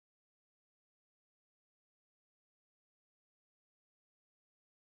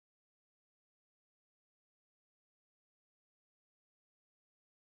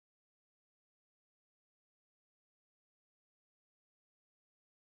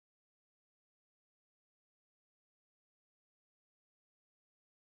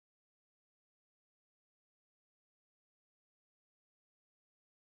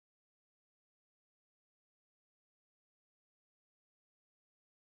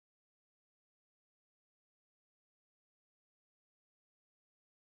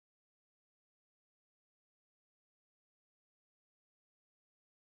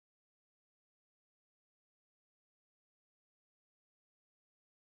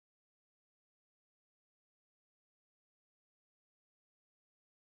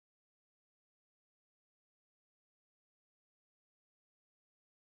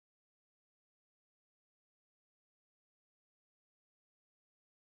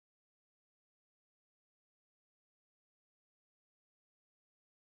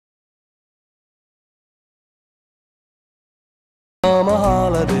summer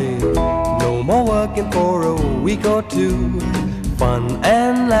holiday. No more working for a week or two. Fun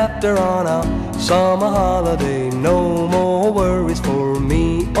and laughter on our summer holiday. No more worries for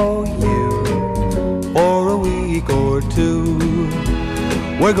me or you for a week or two.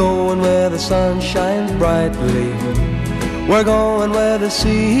 We're going where the sun shines brightly. We're going where the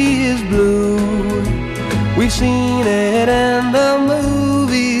sea is blue. We've seen it in the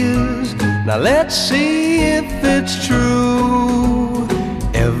movies. Now let's see if it's true.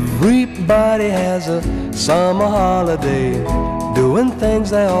 Everybody has a summer holiday, doing things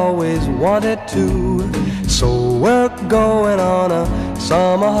they always wanted to. So we're going on a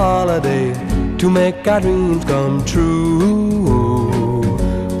summer holiday to make our dreams come true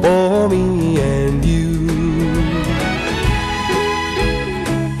for me and you.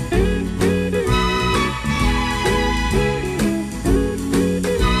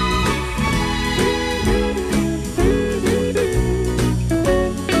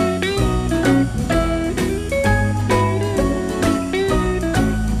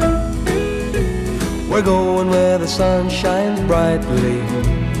 We're going where the sun shines brightly.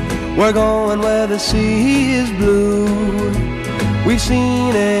 We're going where the sea is blue. We've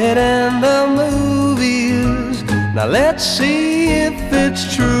seen it in the movies. Now let's see if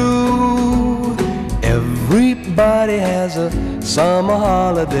it's true. Everybody has a summer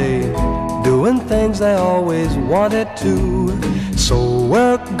holiday, doing things they always wanted to. So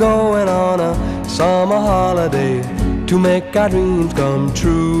we're going on a summer holiday to make our dreams come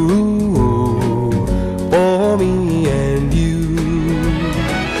true for me and you.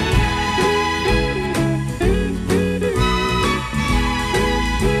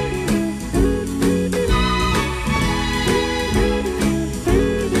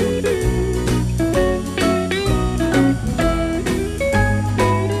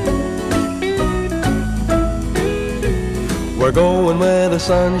 We're going where the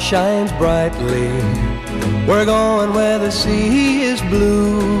sun shines brightly. We're going where the sea is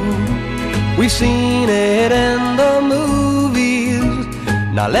blue. We've seen it in the movies.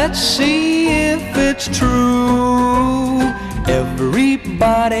 Now let's see if it's true.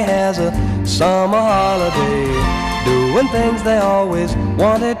 Everybody has a summer holiday, doing things they always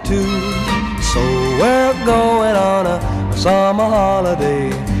wanted to. So we're going on a summer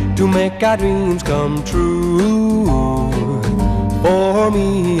holiday to make our dreams come true for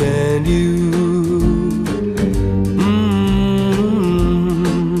me and you.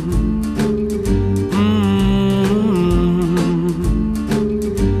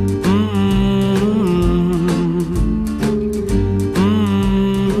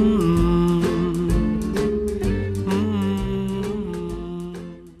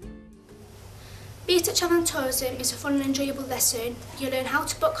 Travel and tourism is a fun and enjoyable lesson. You learn how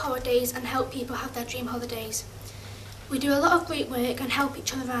to book holidays and help people have their dream holidays. We do a lot of group work and help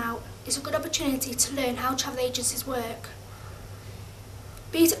each other out. It's a good opportunity to learn how travel agencies work.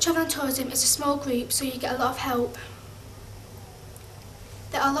 Beat at Travel and Tourism is a small group, so you get a lot of help.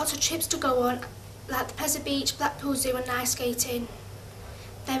 There are lots of trips to go on, like the Pezza Beach, Blackpool Zoo and ice skating.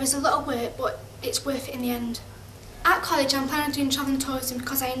 There is a lot of work, but it's worth it in the end. At college, I'm planning on doing travel and tourism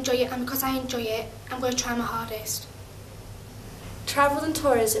because I enjoy it, and because I enjoy it, I'm going to try my hardest. Travel and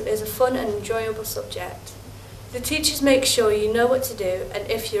tourism is a fun and enjoyable subject. The teachers make sure you know what to do and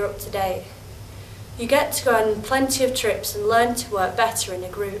if you're up to date. You get to go on plenty of trips and learn to work better in a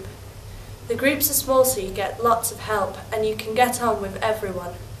group. The groups are small, so you get lots of help and you can get on with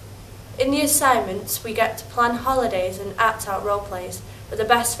everyone. In the assignments, we get to plan holidays and act out role plays, but the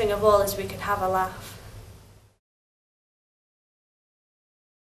best thing of all is we can have a laugh.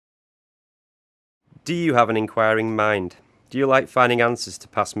 Do you have an inquiring mind? Do you like finding answers to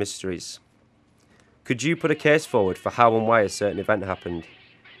past mysteries? Could you put a case forward for how and why a certain event happened?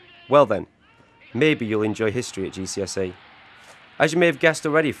 Well then, maybe you'll enjoy history at GCSE. As you may have guessed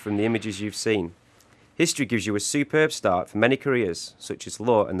already from the images you've seen, history gives you a superb start for many careers, such as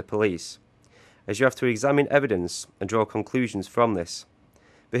law and the police, as you have to examine evidence and draw conclusions from this.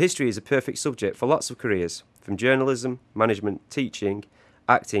 But history is a perfect subject for lots of careers, from journalism, management, teaching,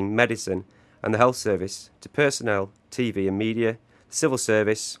 acting, medicine, and the health service, to personnel, TV and media, civil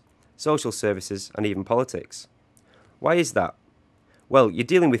service, social services and even politics. Why is that? Well, you're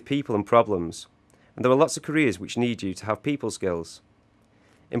dealing with people and problems, and there are lots of careers which need you to have people skills.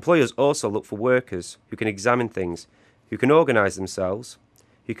 Employers also look for workers who can examine things, who can organise themselves,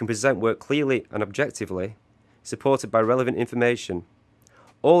 who can present work clearly and objectively, supported by relevant information.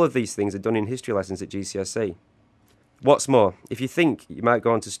 All of these things are done in history lessons at GCSE. What's more, if you think you might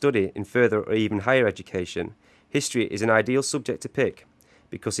go on to study in further or even higher education, history is an ideal subject to pick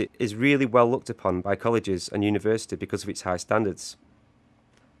because it is really well looked upon by colleges and universities because of its high standards.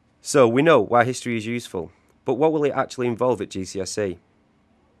 So we know why history is useful, but what will it actually involve at GCSE?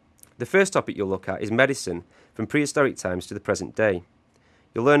 The first topic you'll look at is medicine from prehistoric times to the present day.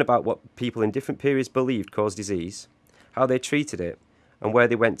 You'll learn about what people in different periods believed caused disease, how they treated it, and where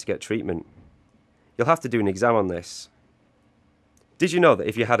they went to get treatment. You'll have to do an exam on this. Did you know that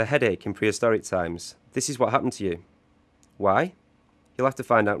if you had a headache in prehistoric times, this is what happened to you? Why? You'll have to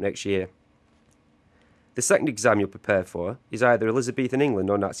find out next year. The second exam you'll prepare for is either Elizabethan England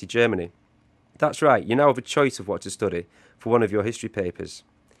or Nazi Germany. That's right, you now have a choice of what to study for one of your history papers.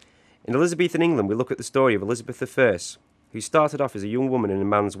 In Elizabethan England, we look at the story of Elizabeth I, who started off as a young woman in a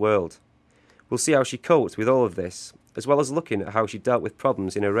man's world. We'll see how she coped with all of this, as well as looking at how she dealt with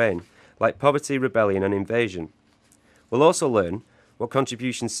problems in her reign, like poverty, rebellion and invasion. We'll also learn what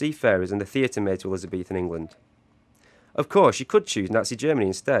contributions seafarers and the theatre made to Elizabethan England. Of course, you could choose Nazi Germany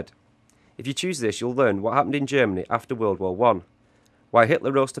instead. If you choose this, you'll learn what happened in Germany after World War I, why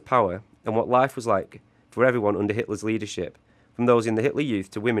Hitler rose to power, and what life was like for everyone under Hitler's leadership, from those in the Hitler Youth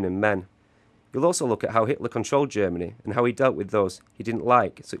to women and men. You'll also look at how Hitler controlled Germany and how he dealt with those he didn't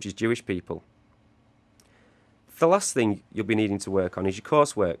like, such as Jewish people. The last thing you'll be needing to work on is your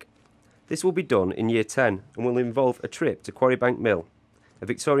coursework. This will be done in Year 10 and will involve a trip to Quarrybank Mill, a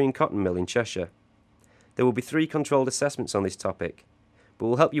Victorian cotton mill in Cheshire. There will be 3 controlled assessments on this topic, but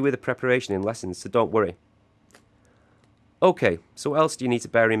we'll help you with the preparation in lessons, so don't worry. Okay, so what else do you need to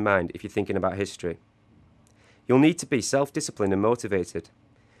bear in mind if you're thinking about history? You'll need to be self-disciplined and motivated.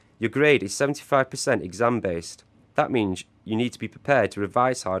 Your grade is 75% exam-based. That means you need to be prepared to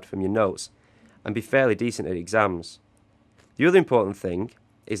revise hard from your notes and be fairly decent at exams. The other important thing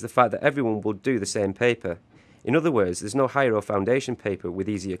is the fact that everyone will do the same paper. In other words, there's no higher or foundation paper with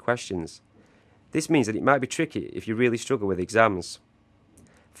easier questions. This means that it might be tricky if you really struggle with exams.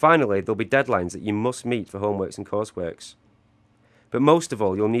 Finally, there'll be deadlines that you must meet for homeworks and courseworks. But most of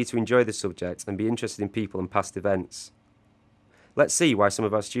all, you'll need to enjoy the subject and be interested in people and past events. Let's see why some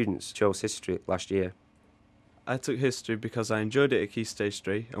of our students chose history last year. I took history because I enjoyed it at Key Stage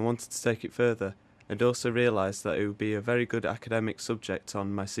 3 and wanted to take it further, and also realised that it would be a very good academic subject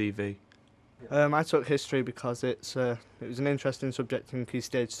on my CV. I took history because it was an interesting subject in Key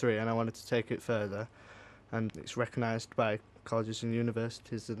Stage 3 and I wanted to take it further, and it's recognised by colleges and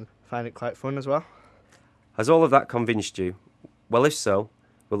universities and find it quite fun as well. Has all of that convinced you? Well, if so,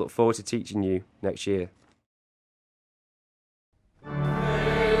 we'll look forward to teaching you next year.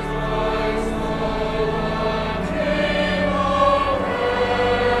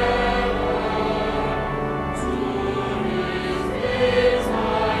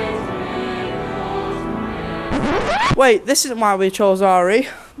 Wait, this isn't why we chose Ari.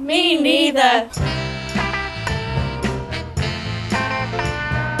 Me neither.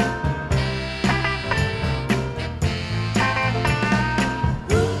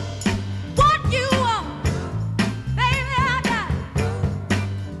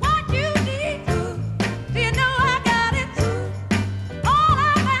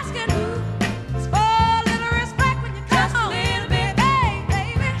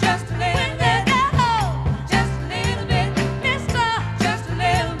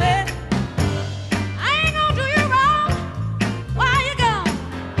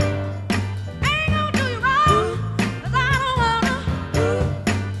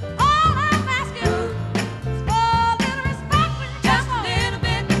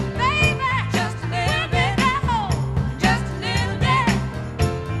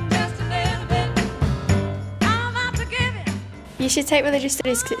 You should take religious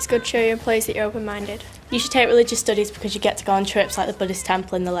studies because it's good to show you in place that you're open-minded. You should take religious studies because you get to go on trips like the Buddhist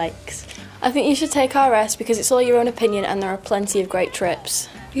temple in the lakes. I think you should take RS because it's all your own opinion and there are plenty of great trips.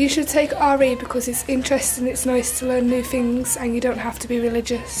 You should take RE because it's interesting, it's nice to learn new things and you don't have to be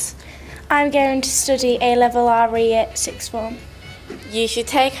religious. I'm going to study A-level RE at sixth form. You should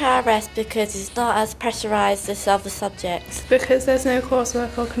take RS because it's not as pressurised as other subjects. Because there's no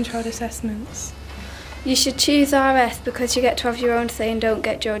coursework or controlled assessments. You should choose RS because you get to have your own say and don't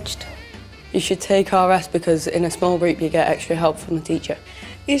get judged. You should take RS because in a small group you get extra help from the teacher.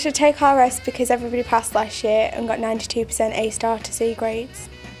 You should take RS because everybody passed last year and got 92% A-star to C grades.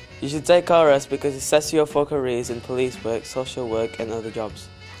 You should take RS because it sets you up for careers in police work, social work and other jobs.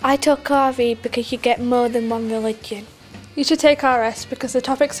 I took RE because you get more than one religion. You should take RS because the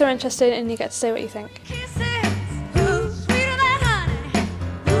topics are interesting and you get to say what you think.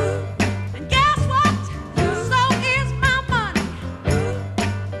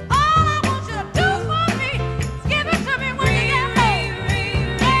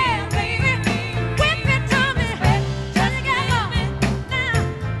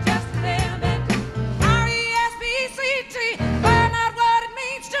 Learn out what it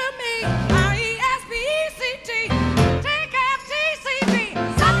means to me.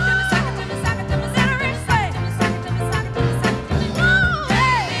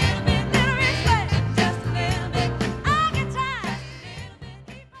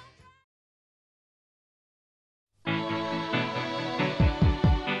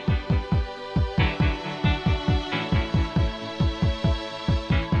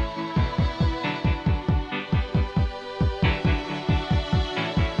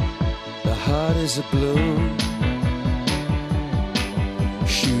 as a bloom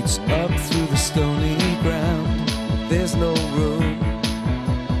shoots up through the stony ground. There's no room,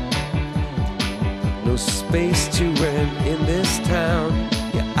 no space to rent in this town.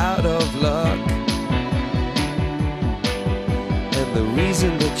 You're out of luck, and the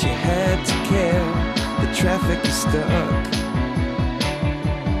reason that you had to care, the traffic is stuck,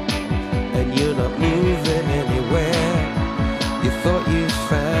 and you're not moving anywhere. You thought you'd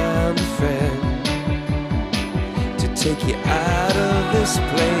found a friend to take you out of this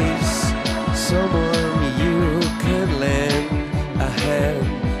place, someone you could lend a hand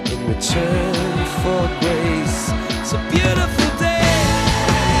in return for grace. It's a beautiful day.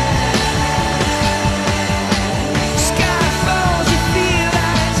 Sky falls, you feel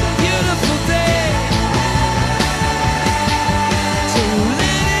like it's a beautiful day. So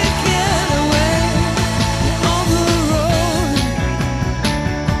let it get away. You're on the road,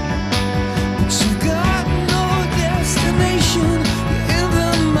 but you've got no destination. You're in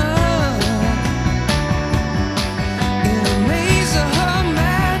the mud, in a maze of her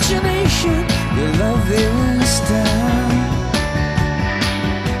imagination. Your love is down,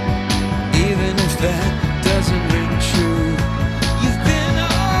 even if that doesn't ring true. You've been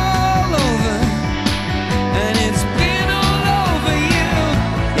all over, and it's been all over you.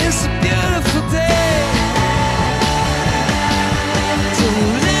 It's a beautiful day. So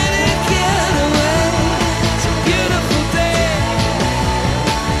let it get away. It's a beautiful day.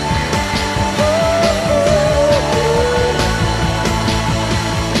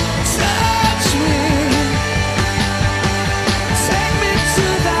 Touch me, take me to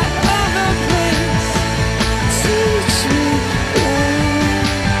that other place. Teach me,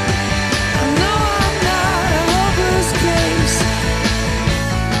 I know I'm not a hopeless case.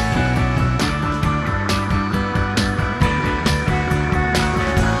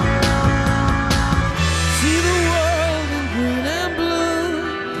 See the world in green and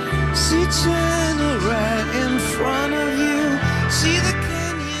blue. See China right in front of you. See the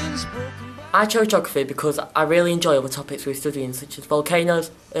canyons broken by. I chose geography because I really enjoy all the topics we're studying, such as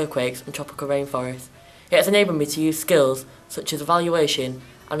volcanoes, earthquakes and tropical rainforests. It has enabled me to use skills such as evaluation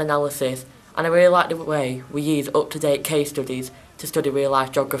and analysis, and I really like the way we use up-to-date case studies to study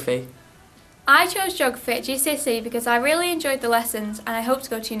real-life geography. I chose geography at GCSE because I really enjoyed the lessons and I hope to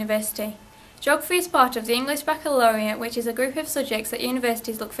go to university. Geography is part of the English Baccalaureate, which is a group of subjects that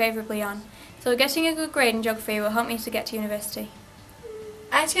universities look favourably on, so getting a good grade in geography will help me to get to university.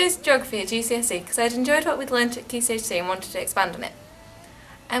 I chose geography at GCSE because I'd enjoyed what we'd learnt at Key Stage 3 and wanted to expand on it.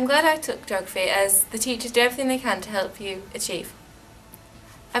 I'm glad I took geography as the teachers do everything they can to help you achieve.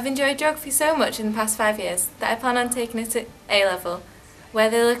 I've enjoyed geography so much in the past 5 years that I plan on taking it at A-level, where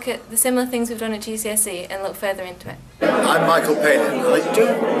they look at the similar things we've done at GCSE and look further into it. I'm Michael Palin. I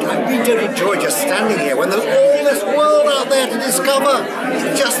really do enjoy just standing here when there's all this world out there to discover.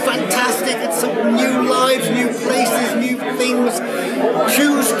 It's just fantastic. It's some new lives, new places, new things.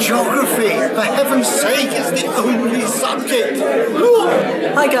 Choose geography. For heaven's sake, it's the only subject.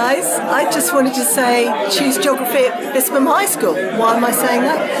 Hi guys, I just wanted to say choose geography at Bispham High School. Why am I saying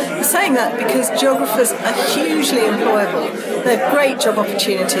that? I'm saying that because geographers are hugely employable. They're great job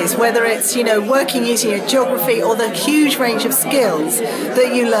opportunities, whether it's, working using your geography or the huge range of skills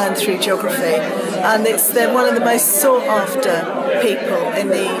that you learn through geography. And they're one of the most sought after people in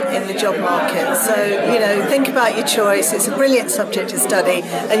the job market. So, think about your choice. It's a brilliant subject to study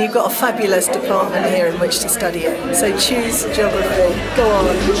and you've got a fabulous department here in which to study it. So choose geography. Go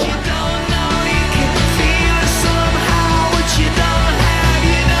on.